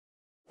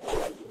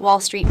Wall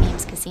Street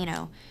Memes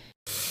Casino,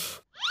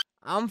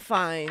 I'm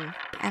fine.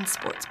 and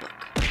Sportsbook.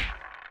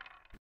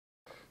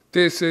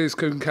 This is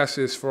KUGAN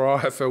CASSIUS for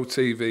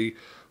IFLTV.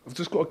 I've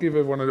just got to give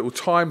everyone a little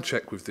time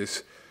check with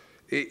this.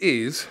 It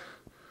is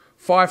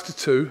 5 to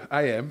 2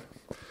 a.m.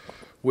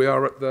 We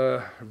are at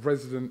the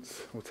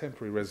residence, or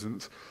temporary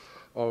residence,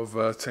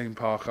 of Team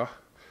Parker.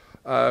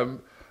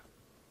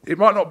 It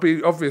might not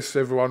be obvious to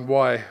everyone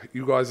why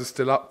you guys are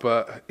still up,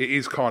 but it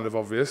is kind of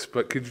obvious.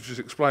 But could you just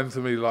explain to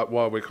me like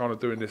why we're kind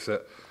of doing this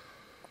at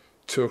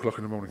 2 o'clock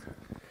in the morning?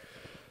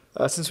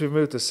 Since we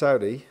moved to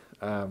Saudi,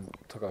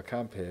 took our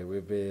camp here,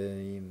 we've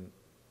been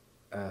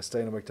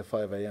staying awake to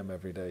 5 a.m.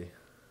 every day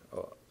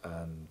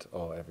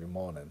or every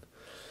morning,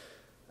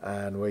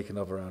 and waking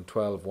up around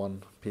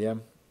 1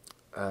 p.m.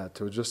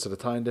 To adjust to the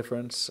time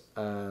difference.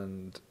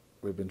 And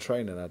we've been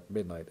training at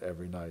midnight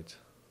every night.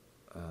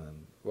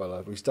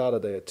 Well, we start a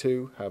day at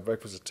 2, have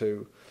breakfast at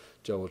 2,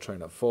 Joe will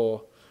train at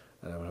 4,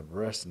 and then we'll have a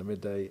rest in the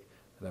midday, and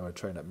then we'll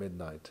train at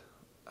midnight,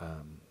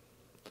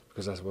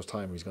 because that's what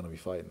time he's going to be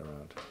fighting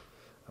around,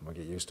 and we'll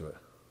get used to it.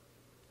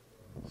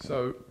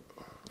 So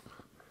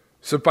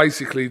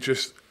basically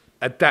just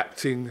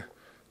adapting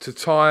to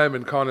time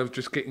and kind of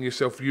just getting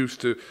yourself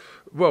used to,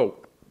 well,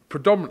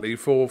 predominantly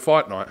for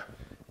fight night.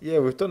 Yeah,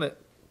 we've done it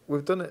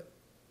for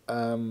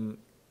the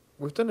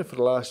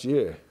last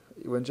year.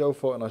 When Joe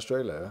fought in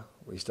Australia,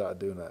 we started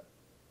doing it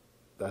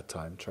that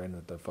time, training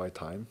at the fight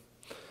time,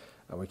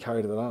 and we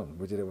carried it on.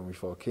 We did it when we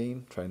fought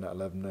Keane, trained at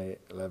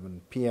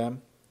 11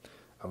 p.m,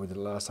 and we did it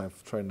last time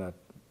training at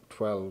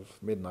 12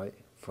 midnight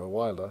for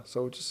Wilder.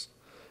 So it's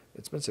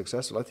been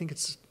successful. I think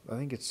it's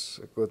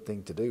a good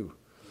thing to do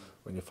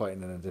when you're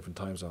fighting in a different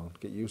time zone.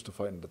 Get used to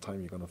fighting at the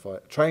time you're going to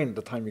fight. Train at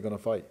the time you're going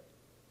to fight.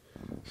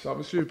 So I'm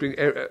assuming,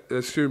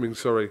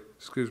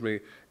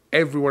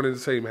 everyone in the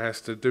team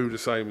has to do the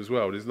same as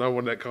well. There's no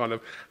one that kind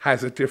of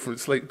has a different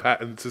sleep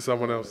pattern to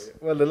someone else.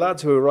 Well, the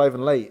lads who are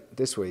arriving late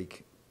this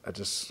week are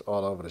just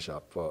all over the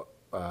shop. But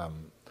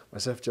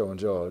myself, Joe and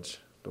George,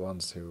 the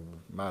ones who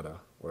matter,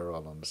 we're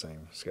all on the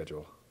same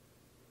schedule.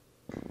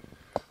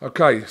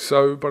 Okay,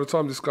 so by the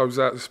time this goes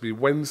out, this will be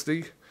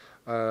Wednesday.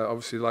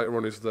 Obviously later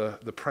on is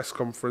the press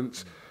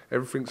conference.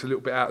 Everything's a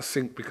little bit out of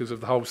sync because of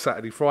the whole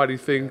Saturday-Friday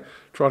thing,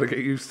 trying to get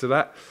used to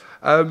that.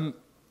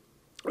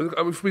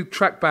 If we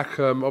track back,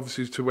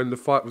 obviously, to when the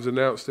fight was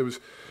announced, there was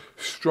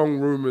strong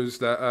rumours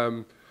that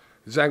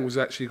ZHANG was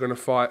actually going to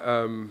fight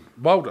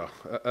Wilder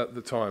at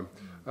the time.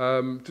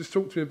 Just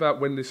talk to me about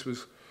when this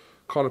was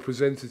kind of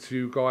presented to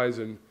you guys,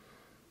 and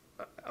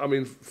I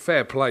mean,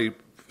 fair play,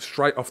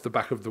 straight off the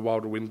back of the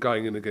Wilder win,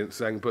 going in against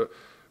ZHANG. But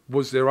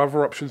was there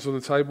other options on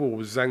the table, or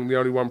was ZHANG the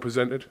only one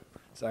presented?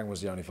 ZHANG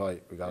was the only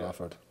fight we got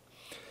offered,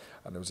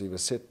 and it was either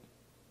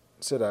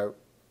sit out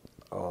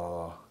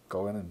or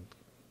go in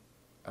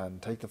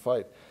and take the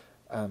fight.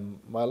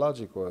 My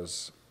logic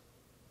was,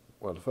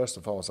 well, first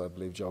and foremost, I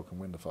believe Joe can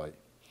win the fight.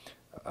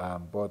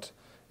 But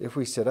if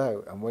we sit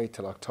out and wait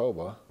till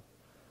October,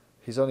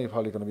 he's only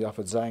probably going to be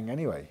offered ZHANG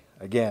anyway.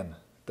 Again,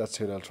 that's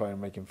who they'll try and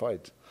make him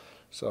fight.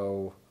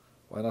 So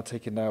why not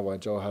take it now while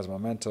Joe has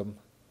momentum?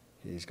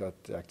 He's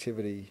got the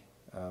activity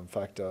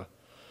factor,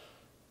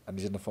 and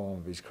he's in the form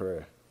of his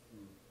career.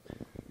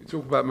 You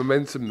talk about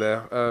momentum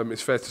there.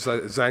 It's fair to say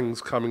that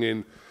ZHANG's coming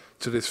in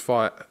to this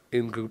fight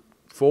in good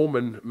form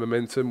and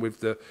momentum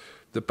with the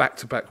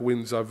back-to-back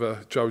wins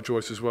over Joe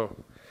Joyce as well.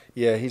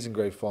 Yeah, he's in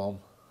great form.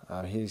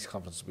 His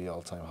confidence will be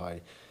all-time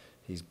high.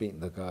 He's beaten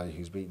the guy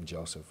who's beaten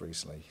Joseph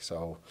recently.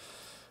 So,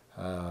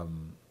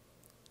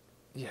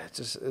 yeah, it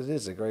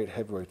is a great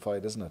heavyweight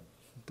fight, isn't it?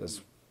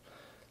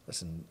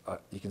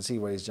 You can see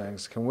ways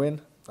ZHANG can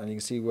win, and you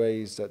can see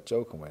ways that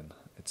Joe can win.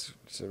 It's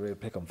a real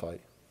pick-em fight.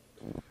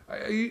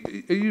 Are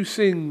you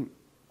seeing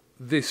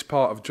this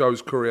part of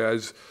Joe's career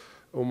as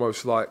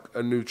almost like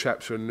a new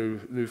chapter, a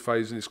new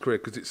phase in his career?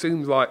 Because it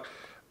seems like,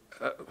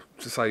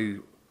 to say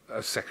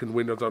a second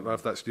win, I don't know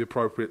if that's the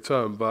appropriate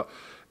term, but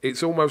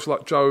it's almost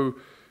like Joe,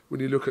 when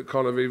you look at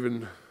kind of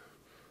even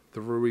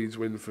the Ruiz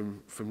win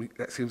from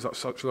that seems like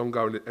such a long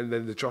ago, and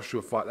then the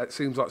Joshua fight, that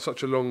seems like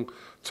such a long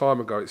time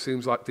ago. It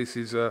seems like this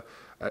is a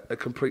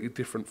completely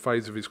different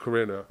phase of his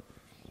career now.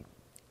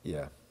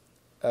 Yeah.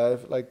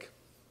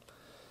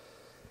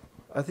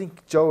 I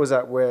think Joe was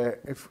at where,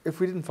 if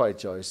we didn't fight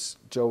Joyce,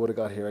 Joe would have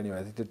got here anyway.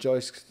 I think that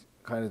Joyce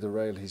kind of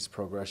derailed his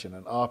progression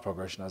and our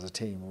progression as a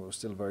team. It was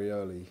still very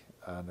early,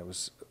 and it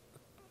was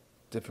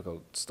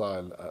difficult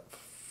style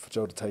for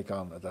Joe to take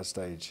on at that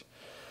stage.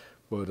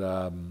 But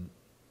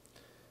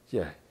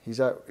yeah, he's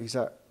not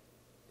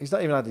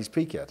even at his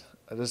peak yet.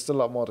 There's still a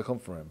lot more to come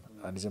from him,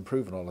 and he's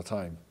improving all the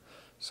time.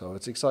 So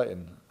it's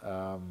exciting.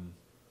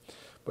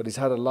 But he's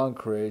had a long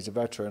career. He's a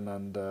veteran,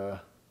 and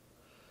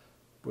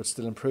but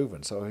still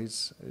improving. So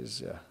he's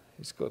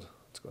good.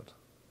 It's good.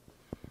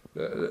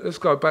 Let's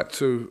go back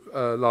to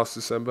last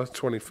December,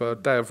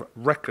 23rd, Day of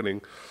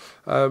Reckoning,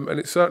 and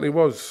it certainly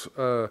was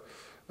a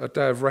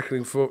day of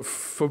reckoning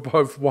for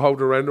both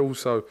Wilder and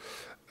also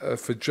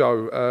for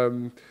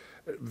Joe.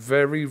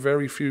 Very,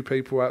 very few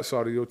people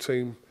outside of your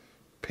team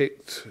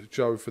picked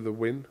Joe for the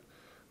win.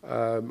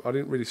 I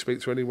didn't really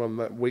speak to anyone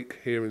that week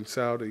here in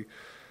Saudi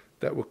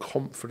that were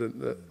confident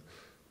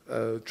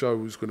that Joe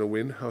was going to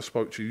win. I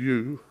spoke to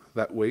you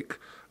that week,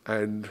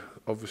 and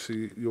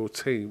obviously your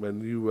team,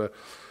 and you were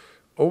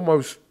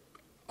almost.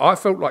 I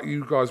felt like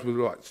you guys were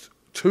like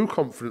too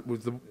confident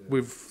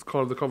with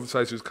kind of the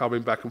conversations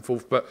coming back and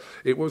forth, but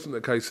it wasn't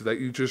the case of that.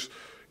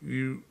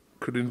 You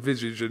could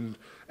envisage and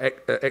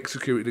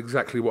executed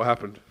exactly what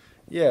happened.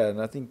 Yeah,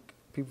 and I think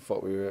people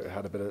thought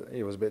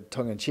it was a bit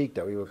tongue in cheek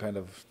that we were kind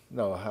of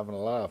having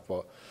a laugh,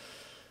 but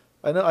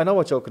I know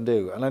what Joe can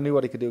do, and I knew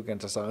what he could do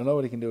against Hassan. I know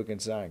what he can do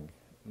against Zhang.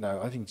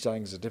 Now I think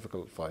Zhang's a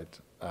difficult fight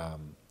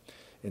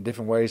in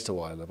different ways to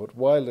Wilder, but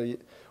Wilder,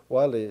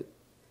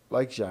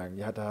 like Zhang,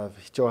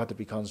 Joe had to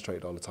be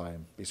concentrated all the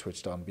time, be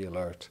switched on, be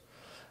alert,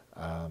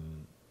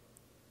 and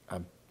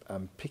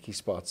pick his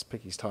spots,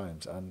 pick his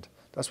times, and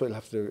that's what he'll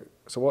have to do.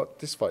 So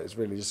this fight is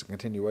really just a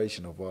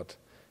continuation of what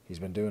he's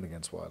been doing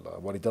against Wilder,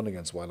 what he's done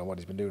against Wilder, what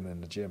he's been doing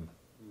in the gym.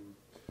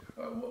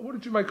 What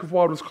did you make of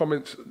Wilder's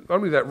comments?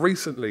 Only that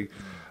recently,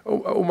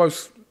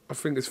 almost, I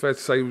think it's fair to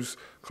say, he was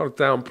kind of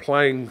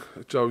downplaying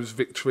Joe's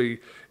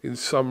victory in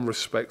some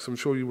respects. I'm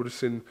sure you would have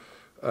seen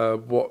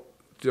what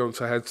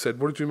Deontay had said.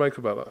 What did you make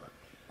about that?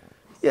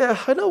 Yeah,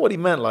 I know what he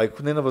meant.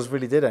 Like, none of us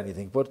really did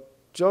anything, but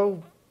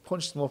Joe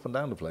punched him up and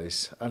down the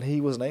place, and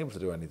he wasn't able to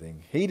do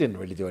anything. He didn't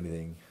really do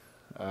anything,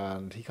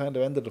 and he kind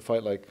of ended the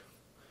fight like,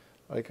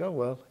 oh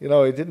well, he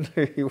didn't.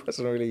 He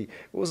wasn't really. It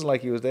wasn't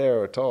like he was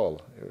there at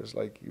all. It was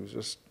like he was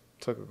just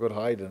took a good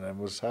hiding and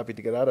was happy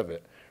to get out of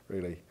it.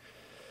 Really,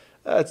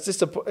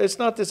 it's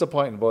not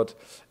disappointing, but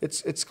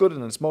it's good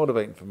and it's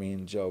motivating for me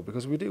and Joe,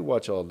 because we do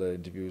watch all the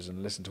interviews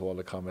and listen to all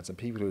the comments and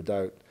people who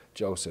doubt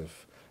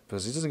Joseph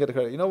because he doesn't get the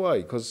credit. You know why?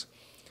 Because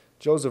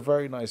Joe's a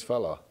very nice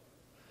fella,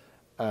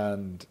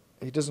 and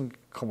he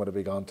doesn't come with a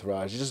big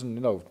entourage. He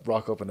doesn't,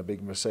 rock up in a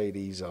big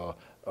Mercedes or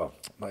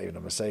not even a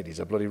Mercedes,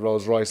 a bloody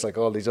Rolls Royce like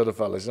all these other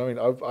fellas. I mean,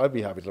 I'd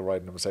be happy to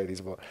ride in a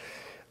Mercedes, but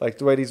like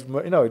the way these,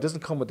 he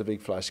doesn't come with the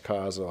big flash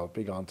cars or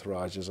big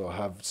entourages or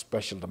have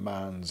special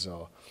demands.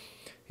 Or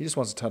he just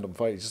wants to turn up and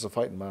fight. He's just a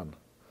fighting man,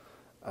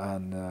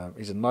 and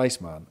he's a nice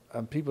man,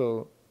 and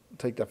people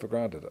take that for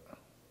granted.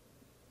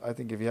 I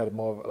think if he had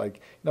more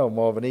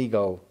of an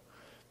ego,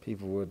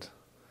 people would.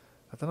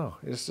 I don't know.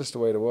 It's just the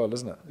way of the world,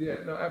 isn't it? Yeah,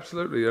 no,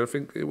 absolutely. I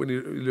think when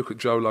you look at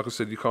Joe, like I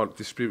said, you can't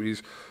dispute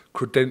his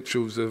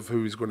credentials of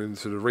who he's gone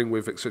into the ring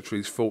with, etc.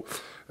 He's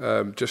fought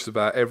just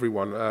about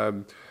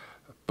everyone.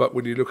 But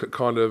when you look at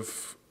kind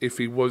of if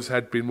he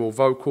had been more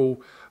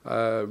vocal,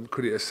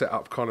 could it have set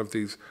up kind of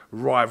these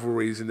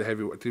rivalries in the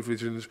heavyweight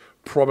divisions?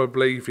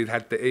 Probably. If he'd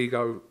had the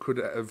ego, could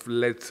it have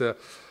led to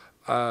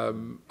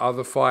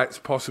other fights?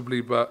 Possibly.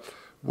 But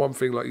one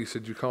thing, like you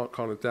said, you can't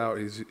kind of doubt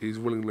his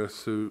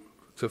willingness to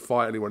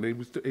fight anyone.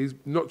 He's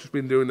not just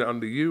been doing that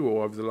under you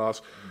or over the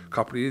last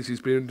couple of years.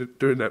 He's been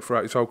doing that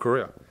throughout his whole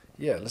career.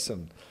 Yeah,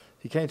 listen,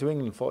 he came to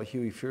England and fought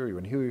Hughie Fury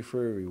when Hughie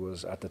Fury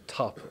was at the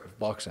top of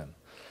boxing,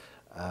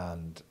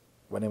 and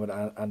went in with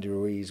Andy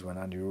Ruiz when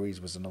Andy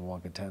Ruiz was the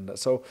 #1 contender.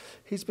 So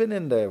he's been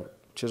in there.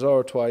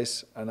 Chisora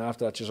twice, and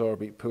after that Chisora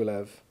beat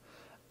Pulev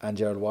and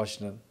Gerald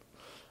Washington.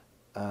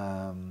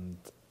 And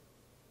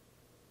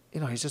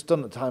he's just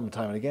done it time and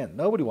time again.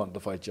 Nobody wanted to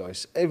fight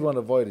Joyce. Everyone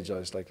avoided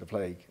Joyce like the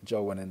plague.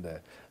 Joe went in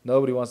there.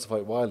 Nobody wants to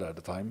fight Wilder at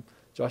the time.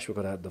 Joshua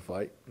could have had the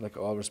fight. Like,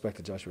 all respect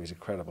to Joshua, he's a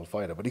credible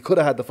fighter. But he could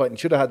have had the fight and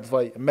should have had the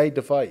fight and made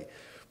the fight.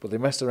 But they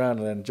messed around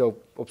and then Joe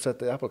upset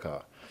the apple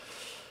cart.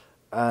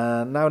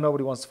 And now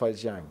nobody wants to fight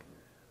Zhang.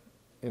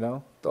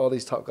 All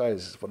these top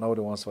guys, but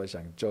nobody wants to fight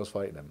Zhang. Joe's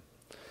fighting him.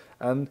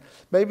 And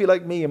maybe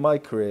like me in my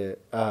career,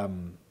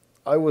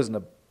 I wasn't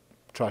a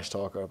trash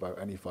talker about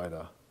any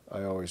fighter.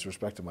 I always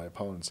respected my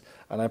opponents,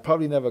 and I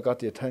probably never got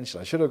the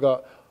attention I should have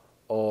got,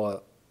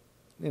 or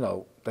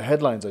the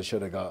headlines I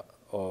should have got,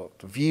 or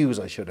the views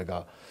I should have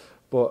got.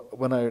 But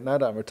now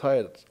that I'm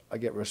retired, I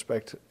get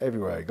respect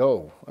everywhere I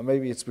go, and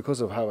maybe it's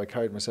because of how I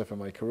carried myself in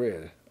my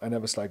career. I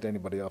never slagged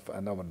anybody off,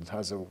 and no one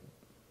has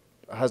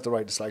the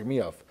right to slag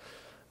me off.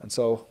 And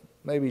so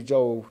maybe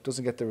Joe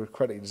doesn't get the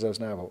credit he deserves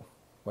now, but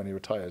when he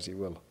retires, he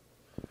will.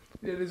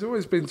 Yeah, there's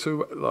always been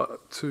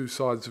two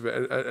sides of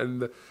it,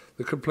 and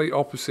the complete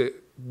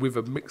opposite with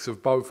a mix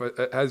of both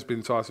has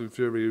been Tyson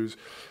Fury, who's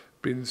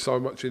been so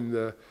much in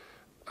the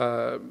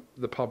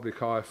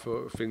public eye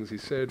for things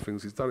he's said,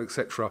 things he's done,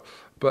 etc.,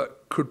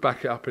 but could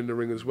back it up in the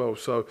ring as well.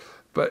 So,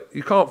 but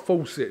you can't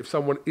force it if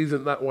someone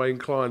isn't that way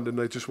inclined and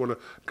they just want to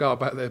go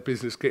about their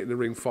business, get in the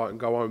ring, fight, and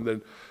go home.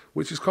 Then,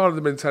 which is kind of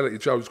the mentality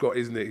Joe's got,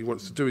 isn't it? He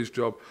wants to do his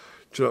job.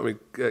 Do you know what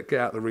I mean? Get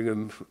out the ring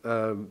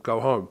and go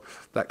home.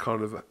 That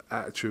kind of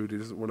attitude. He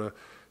doesn't want to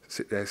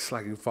sit there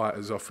slagging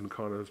fighters off and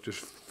kind of just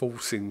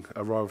forcing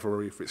a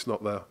rivalry if it's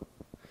not there.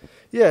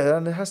 Yeah,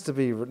 and it has to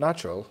be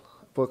natural,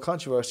 but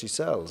controversy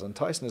sells, and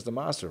Tyson is the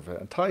master of it.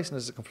 And Tyson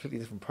is a completely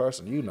different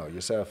person. You know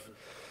yourself,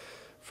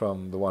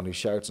 from the one who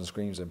shouts and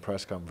screams in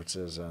press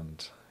conferences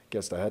and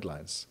gets the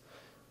headlines.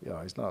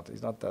 He's not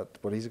that,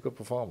 but he's a good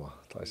performer,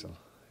 Tyson.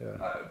 Yeah.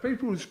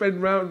 People who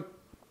spend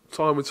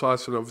time with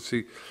Tyson,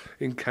 obviously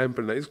in camp,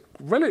 and he's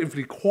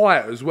relatively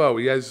quiet as well.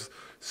 He has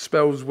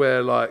spells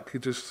where like he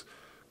just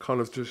kind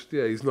of just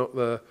he's not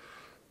the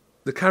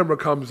camera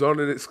comes on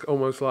and it's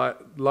almost like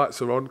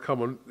lights are on.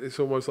 Come on, it's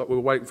almost like we're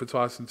waiting for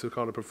Tyson to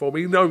kind of perform.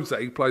 He knows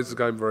that he plays the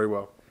game very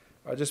well.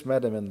 I just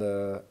met him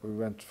we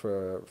went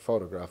for a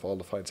photograph. All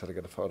the fights had to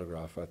get a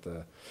photograph at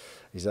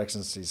His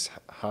Excellency's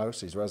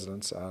house, his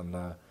residence, and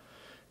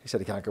he said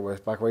he can't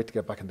wait to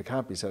get back into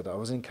camp. He said, I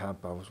was in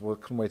camp,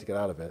 couldn't wait to get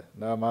out of it.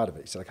 Now I'm out of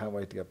it. He said, I can't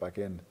wait to get back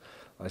in.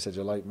 I said,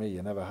 you're like me,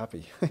 you're never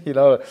happy. You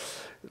know,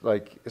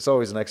 like it's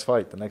always the next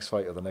fight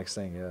or the next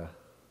thing, yeah.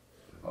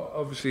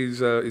 Obviously,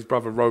 his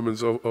brother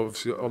Roman's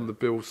obviously on the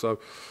bill, so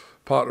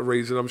part of the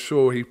reason I'm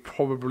sure he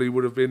probably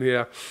would have been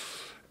here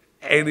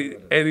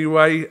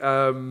anyway.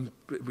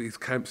 His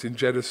camp's in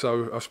Jeddah,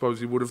 so I suppose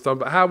he would have done.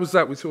 But how was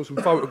that? We saw some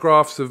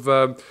photographs of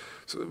a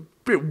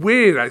bit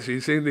weird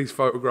actually seeing these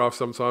photographs.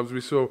 Sometimes we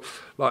saw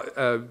like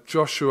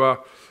Joshua,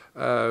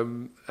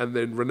 and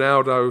then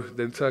Ronaldo,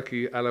 then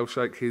Turki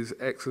Al-Sheikh, His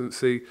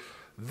Excellency,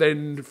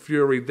 then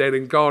Fury, then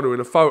Ngannou in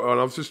a photo,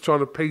 and I was just trying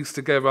to piece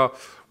together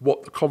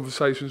what the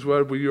conversations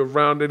were. Were you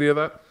around any of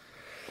that?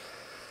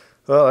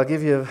 Well, I'll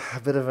give you a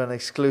bit of an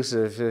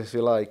exclusive, if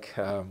you like.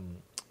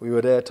 We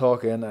were there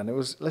talking, and it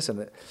was, listen,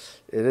 it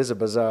is a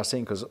bizarre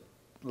scene, because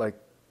like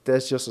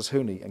there's Justice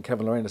Hooney and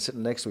Kevin Lorraine are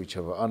sitting next to each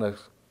other on a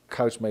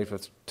couch made for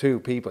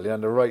two people,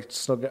 and they're right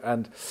snug,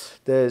 and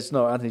there's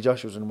Anthony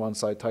Joshua's on one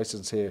side,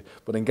 Tyson's here,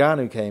 but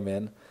Ngannou came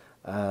in,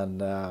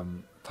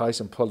 and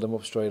Tyson pulled him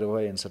up straight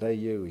away and said, hey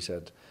you, he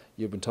said,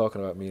 you've been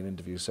talking about me in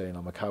interviews saying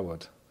I'm a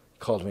coward. He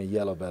called me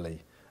yellow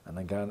belly. And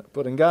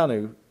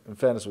Ngannou, in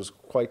fairness, was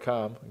quite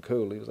calm and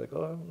cool. He was like,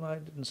 oh, no, I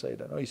didn't say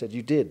that. No, he said,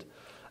 you did.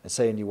 And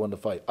saying you won the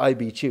fight. I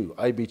beat you.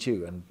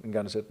 And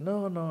Ngannou said,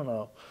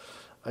 no,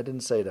 I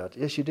didn't say that.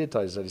 Yes, you did,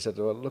 Tyson said. He said,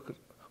 well, look,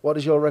 what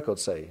does your record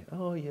say?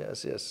 Oh,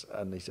 yes.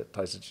 And he said,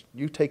 Tyson,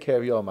 you take care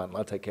of your man, and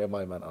I'll take care of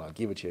my man, and I'll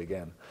give it to you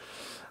again.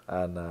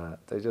 And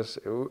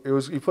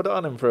he put it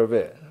on him for a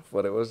bit,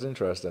 but it was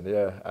interesting,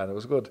 yeah, and it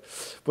was good.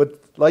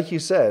 But like you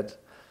said,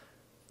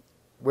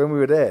 when we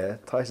were there,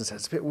 Tyson said,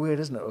 it's a bit weird,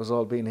 isn't it? It was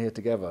all being here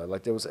together.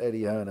 Like there was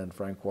Eddie Hearn and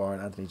Frank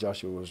Warren, Anthony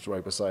Joshua was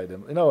right beside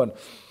him, you know,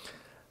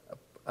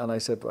 and I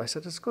said,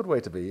 it's a good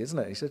way to be, isn't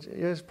it? He said,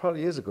 yeah, it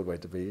probably is a good way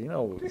to be, you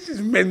know. This is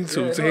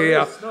mental to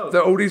hear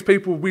that all these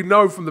people we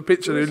know from the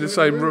picture are in the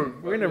same room.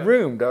 We're in a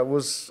room that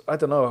was, I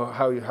don't know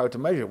how to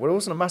measure it. Well, it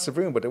wasn't a massive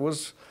room, but it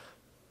was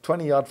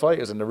 20-odd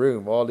fighters in the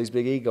room, all these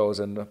big egos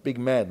and big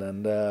men,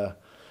 and I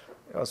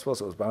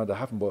suppose it was bound to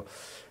happen. But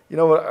you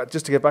know,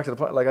 just to get back to the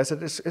point, like I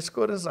said, it's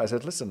good, isn't it? I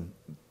said, listen,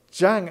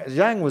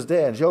 ZHANG was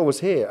there and Joe was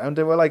here, and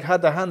they were like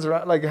had their hands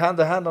around, like hand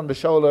to hand on the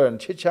shoulder and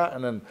chit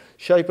chatting and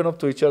shaping up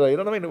to each other. You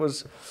know what I mean? It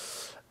was,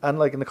 and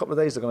like in a couple of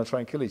days they're going to try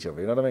and kill each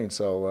other. You know what I mean?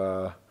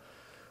 So,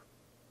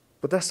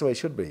 but that's the way it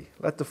should be.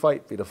 Let the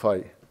fight be the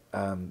fight,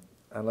 and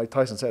like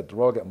Tyson said, they're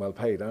all getting well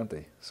paid, aren't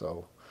they?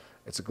 So,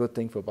 it's a good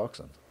thing for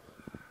boxing.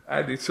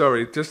 Andy,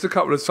 sorry, just a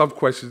couple of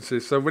sub-questions here.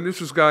 So when this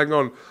was going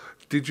on,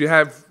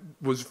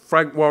 was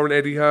Frank Warren,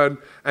 Eddie Hearn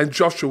and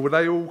Joshua, were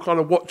they all kind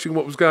of watching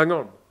what was going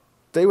on?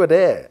 They were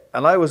there,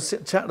 and I was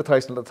chatting to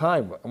Tyson at the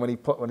time, and when he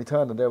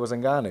turned and there was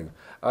Ngannou,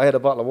 I had a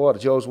bottle of water,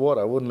 Joe's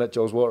water. I wouldn't let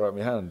Joe's water out of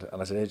my hand,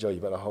 and I said, hey Joe,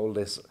 you better hold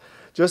this.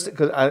 Just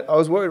because I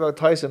was worried about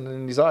Tyson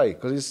in his eye,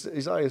 because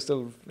his eye is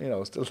still, you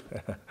know,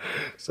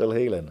 still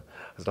healing.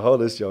 I said,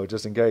 hold this, Joe,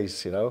 just in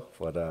case, you know,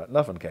 but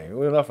nothing came.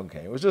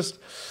 It was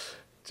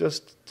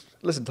just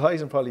listen,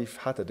 Tyson probably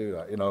had to do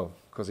that, you know,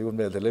 because he wouldn't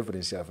be able to live with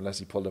himself unless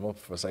he pulled him up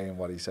for saying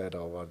what he said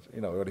or what,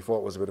 you know, what he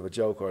thought was a bit of a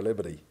joke or a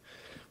liberty.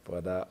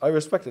 But I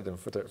respected him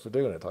for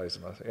doing it,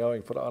 Tyson. He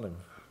put it on him.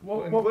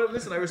 But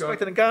listen, I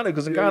respected Ngannou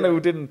because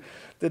Ngannou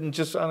didn't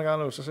just,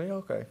 Ngannou was just saying,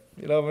 okay,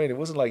 you know what I mean? It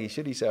wasn't like he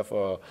shit himself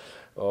or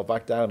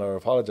backed down or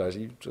apologised.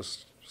 He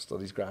just stood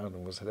his ground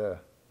and was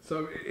there.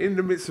 So in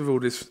the midst of all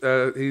this,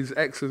 His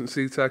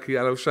Excellency Turki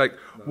Al-Sheikh,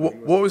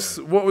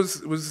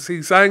 was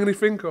he saying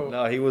anything? Or?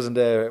 No, he wasn't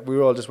there. We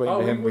were all just waiting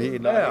for him. He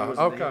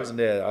wasn't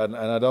there, and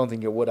I don't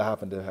think it would have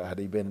happened had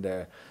he been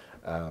there.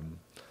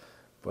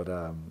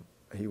 But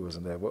he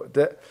wasn't there.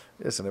 But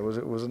listen, it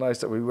was nice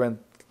that we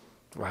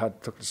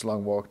took this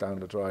long walk down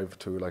the drive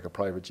to like a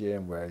private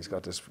gym where he's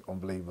got this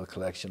unbelievable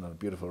collection and a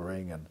beautiful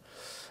ring,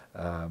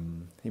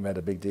 and he made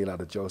a big deal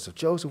out of Joseph.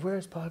 Joseph,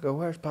 where's Paco?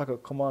 Where's Paco?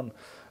 Come on.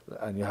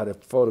 And you had a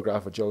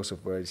photograph of Joseph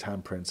where his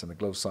handprints and the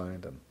glove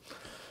signed, and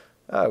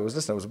it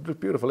was a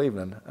beautiful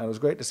evening, and it was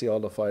great to see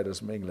all the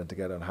fighters mingling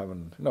together and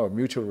having, you know,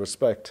 mutual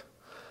respect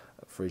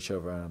for each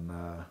other.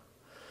 And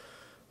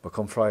but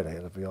come Friday,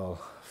 it'll be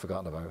all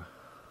forgotten about.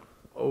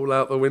 All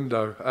out the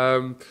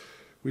window.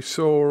 We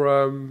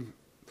saw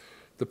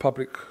the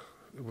public.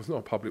 It was not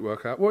a public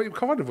workout. Well, it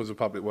kind of was a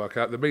public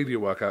workout. The media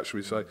workout, should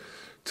we say,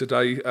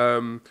 today.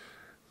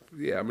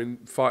 Yeah, I mean,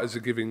 fighters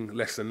are giving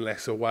less and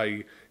less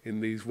away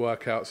in these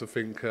workouts. I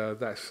think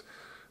that's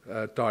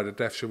died a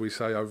death, shall we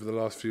say, over the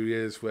last few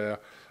years, where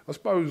I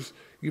suppose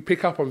you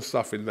pick up on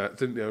stuff in that,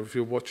 didn't you? If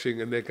you're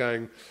watching and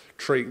they're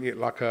treating it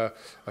like a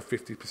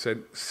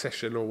 50%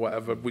 session or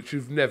whatever, which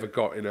you've never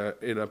got in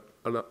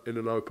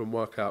an open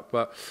workout.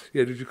 But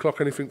yeah, did you clock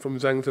anything from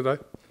ZHANG today?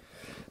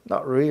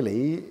 Not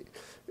really.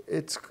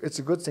 it's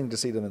a good thing to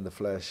see them in the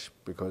flesh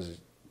because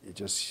it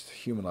just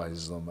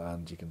humanises them,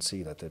 and you can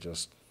see that they're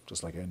just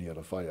like any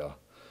other fighter.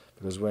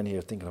 Because when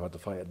you're thinking about the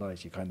fight at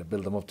night, you kind of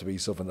build them up to be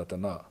something that they're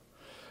not.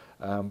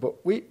 But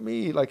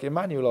like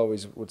Emmanuel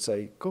always would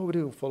say, go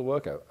do a full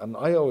workout. And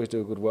I always do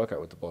a good workout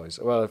with the boys.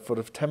 Well, for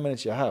the 10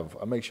 minutes you have,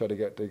 I make sure they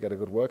get a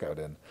good workout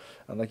in.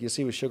 And like you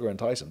see with Sugar and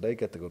Tyson, they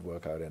get the good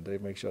workout in. They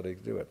make sure they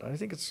do it. And I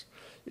think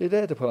you're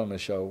there to put on a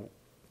show.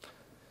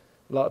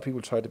 A lot of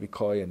people try to be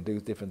coy and do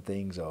different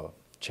things or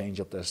change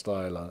up their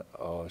style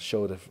or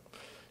show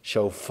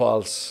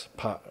false.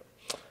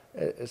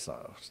 It's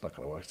not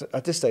going to work.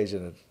 At this stage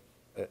in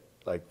it,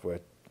 like we're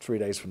 3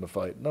 days from the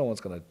fight,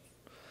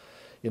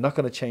 you're not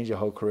going to change your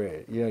whole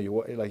career. You're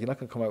not going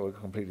to come out with a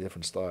completely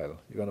different style.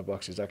 You're going to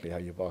box exactly how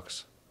you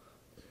box.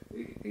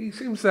 He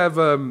seems to have,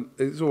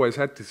 he's always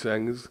had this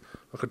thing, is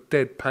like a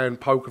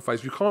deadpan poker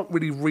face. You can't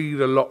really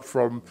read a lot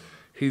from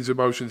his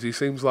emotions. He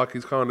seems like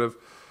he's kind of,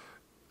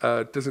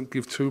 doesn't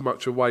give too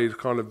much away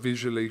kind of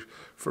visually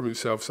from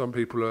himself. Some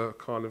people are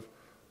kind of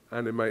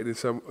animated in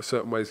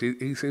certain ways.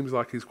 He seems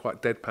like he's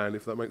quite deadpan,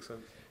 if that makes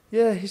sense.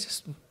 Yeah,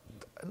 he's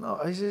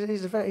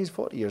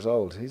 40 years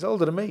old. He's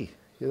older than me.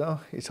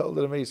 He's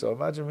older than me. So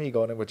imagine me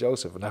going in with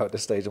Joseph now at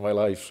this stage of my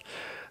life.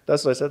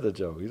 That's what I said to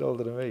Joe. He's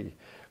older than me.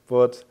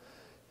 But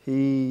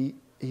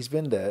he's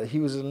been there. He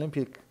was an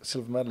Olympic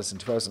silver medalist in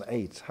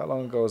 2008. How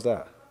long ago was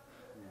that?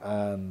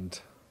 And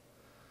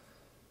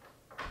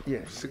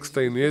yeah,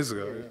 16 years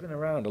ago. He's been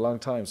around a long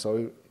time.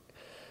 So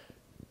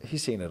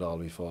he's seen it all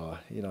before.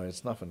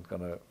 It's nothing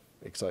going to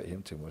excite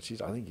him too much.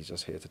 I think he's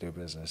just here to do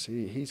business.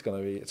 It's going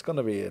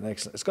to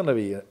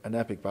be an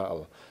epic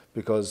battle,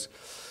 because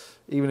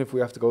even if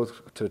we have to go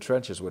to the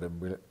trenches with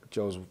him,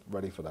 Joe's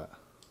ready for that.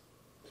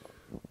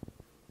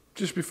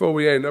 Just before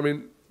we end, I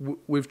mean,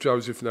 with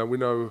Joseph now, we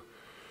know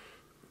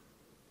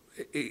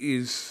it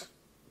is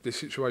the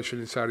situation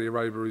in Saudi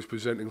Arabia is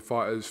presenting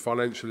fighters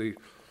financially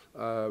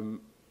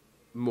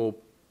more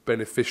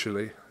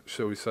beneficially,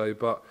 shall we say.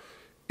 But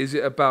is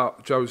it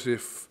about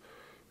Joseph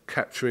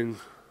capturing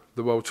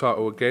the world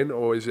title again,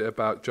 or is it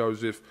about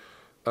Joseph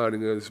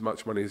earning as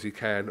much money as he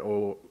can,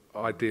 or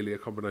ideally a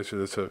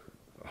combination of the two?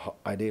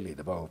 Ideally,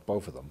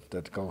 both of them.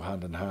 They'd go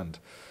hand in hand.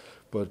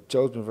 But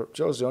Joe's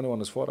the only one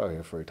who's fought out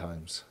here 3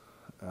 times,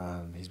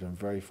 and he's been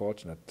very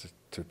fortunate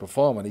to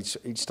perform on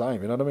each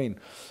time. You know what I mean?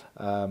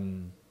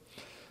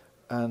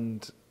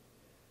 And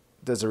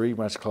there's a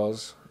rematch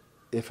clause.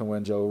 If and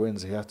when Joe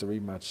wins, he has to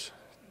rematch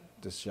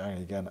this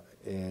ZHANG again.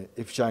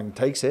 If ZHANG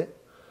takes it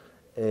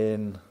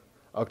in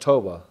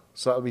October,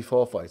 so that'll be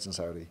 4 fights in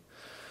Saudi.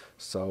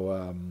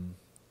 So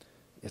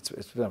it's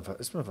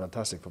been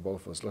fantastic for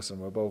both of us. Listen,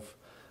 we're both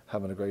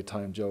having a great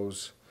time.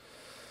 Joe's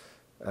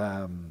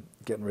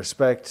getting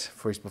respect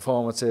for his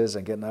performances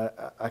and getting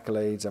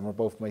accolades, and we're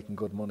both making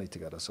good money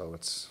together. So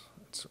it's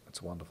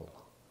wonderful.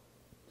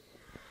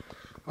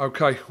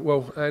 Okay,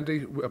 well,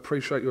 Andy, we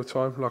appreciate your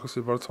time. Like I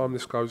said, by the time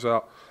this goes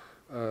out,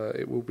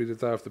 it will be the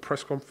day of the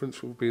press conference.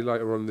 It will be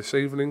later on this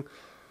evening.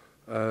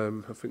 I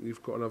think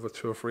you've got another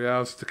 2 or 3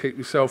 hours to keep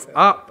yourself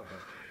up.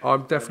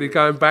 I'm definitely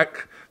going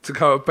back to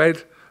go to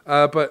bed,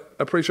 but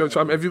appreciate your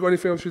time. Have you got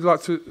anything else you'd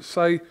like to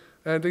say,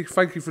 Andy?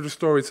 Thank you for the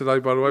story today,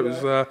 by the way.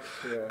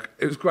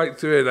 It was great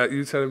to hear that.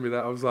 You telling me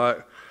that, I was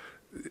like,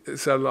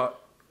 it's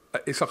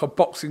like a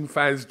boxing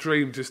fan's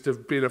dream just to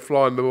be in a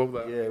fly in the wall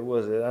there. Yeah, it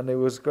was, and it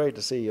was great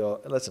to see you.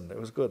 Listen, it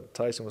was good.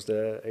 Tyson was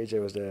there, AJ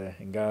was there,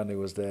 Ngannou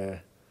was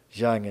there,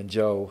 ZHANG and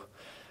Joe.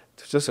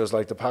 It was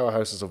like the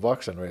powerhouses of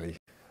boxing, really.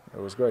 It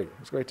was great. It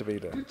was great to be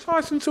there. Did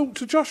Tyson talk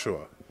to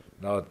Joshua?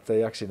 No,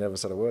 they actually never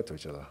said a word to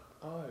each other,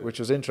 which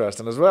was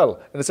interesting as well.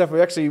 And except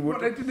we actually...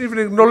 They didn't even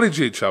acknowledge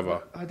each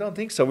other? I don't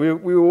think so. We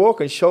were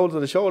walking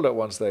shoulder to shoulder at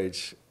one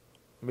stage.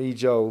 Me,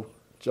 Joe,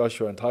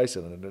 Joshua and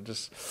Tyson, and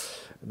it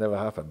never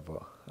happened.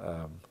 But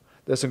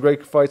there's some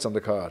great fights on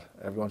the card.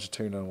 Everyone should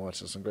tune in and watch.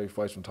 There's some great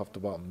fights from top to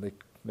bottom.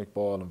 Nick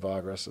Ball and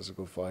Vargas is a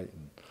good fight.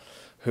 And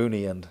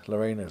Hooney and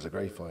Lorena is a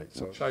great fight.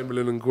 So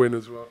Chamberlain and Gwynn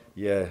as well.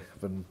 Yeah,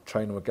 I've been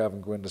training with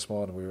Gavin Gwynn this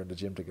morning. We were in the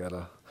gym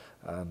together,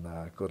 and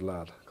good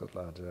lad,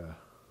 yeah.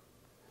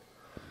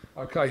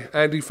 Okay,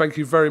 Andy, thank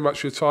you very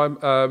much for your time.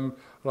 And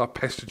I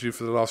pestered you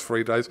for the last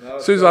 3 days.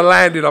 As soon as I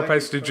landed, I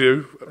pestered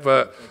you.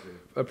 But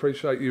I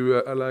appreciate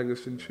you allowing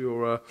us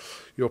into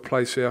your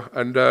place here.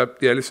 And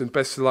yeah, listen,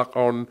 best of luck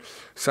on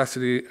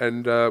Saturday,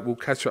 and we'll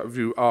catch up with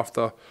you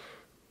after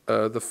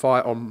the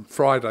fight on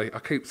Friday. I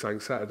keep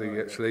saying Saturday,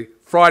 actually.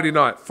 Friday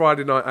night,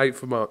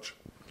 8th of March.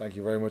 Thank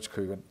you very much,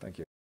 KUGAN. Thank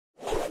you.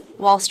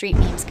 Wall Street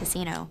Memes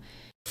Casino.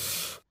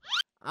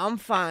 I'm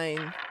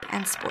fine.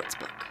 And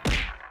Sportsbook.